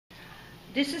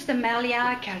This is the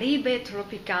Melia Caribe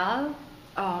Tropicale.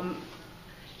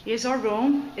 Here's our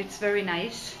room. It's very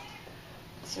nice.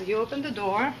 So you open the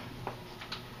door.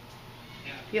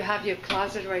 You have your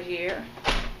closet right here.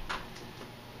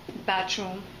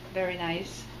 Bathroom, very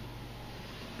nice.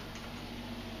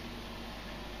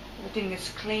 Everything is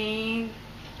clean.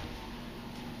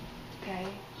 Okay.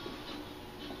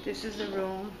 This is the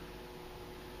room.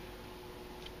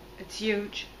 It's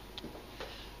huge.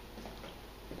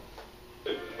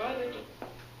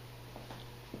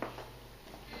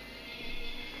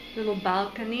 Little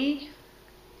balcony.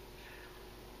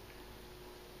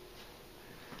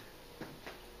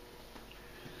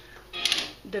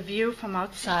 The view from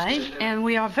outside, and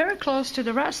we are very close to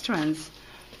the restaurants.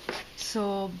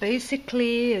 So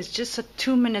basically it's just a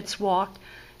 2 minutes walk.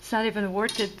 It's not even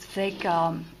worth it to take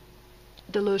the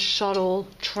little shuttle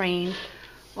train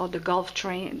or the golf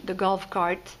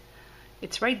cart.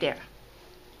 It's right there.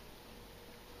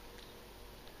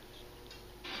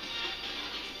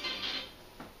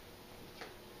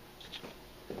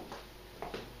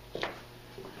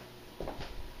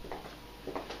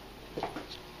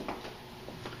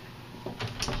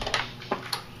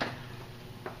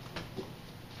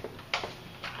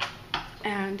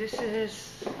 And this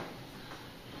is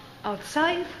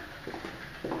outside.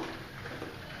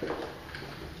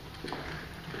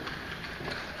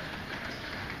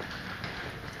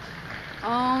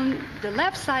 On the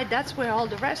left side, that's where all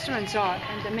the restaurants are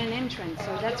and the main entrance,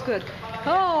 so that's good.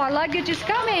 Oh, our luggage is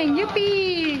coming!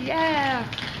 Yippee! Yeah!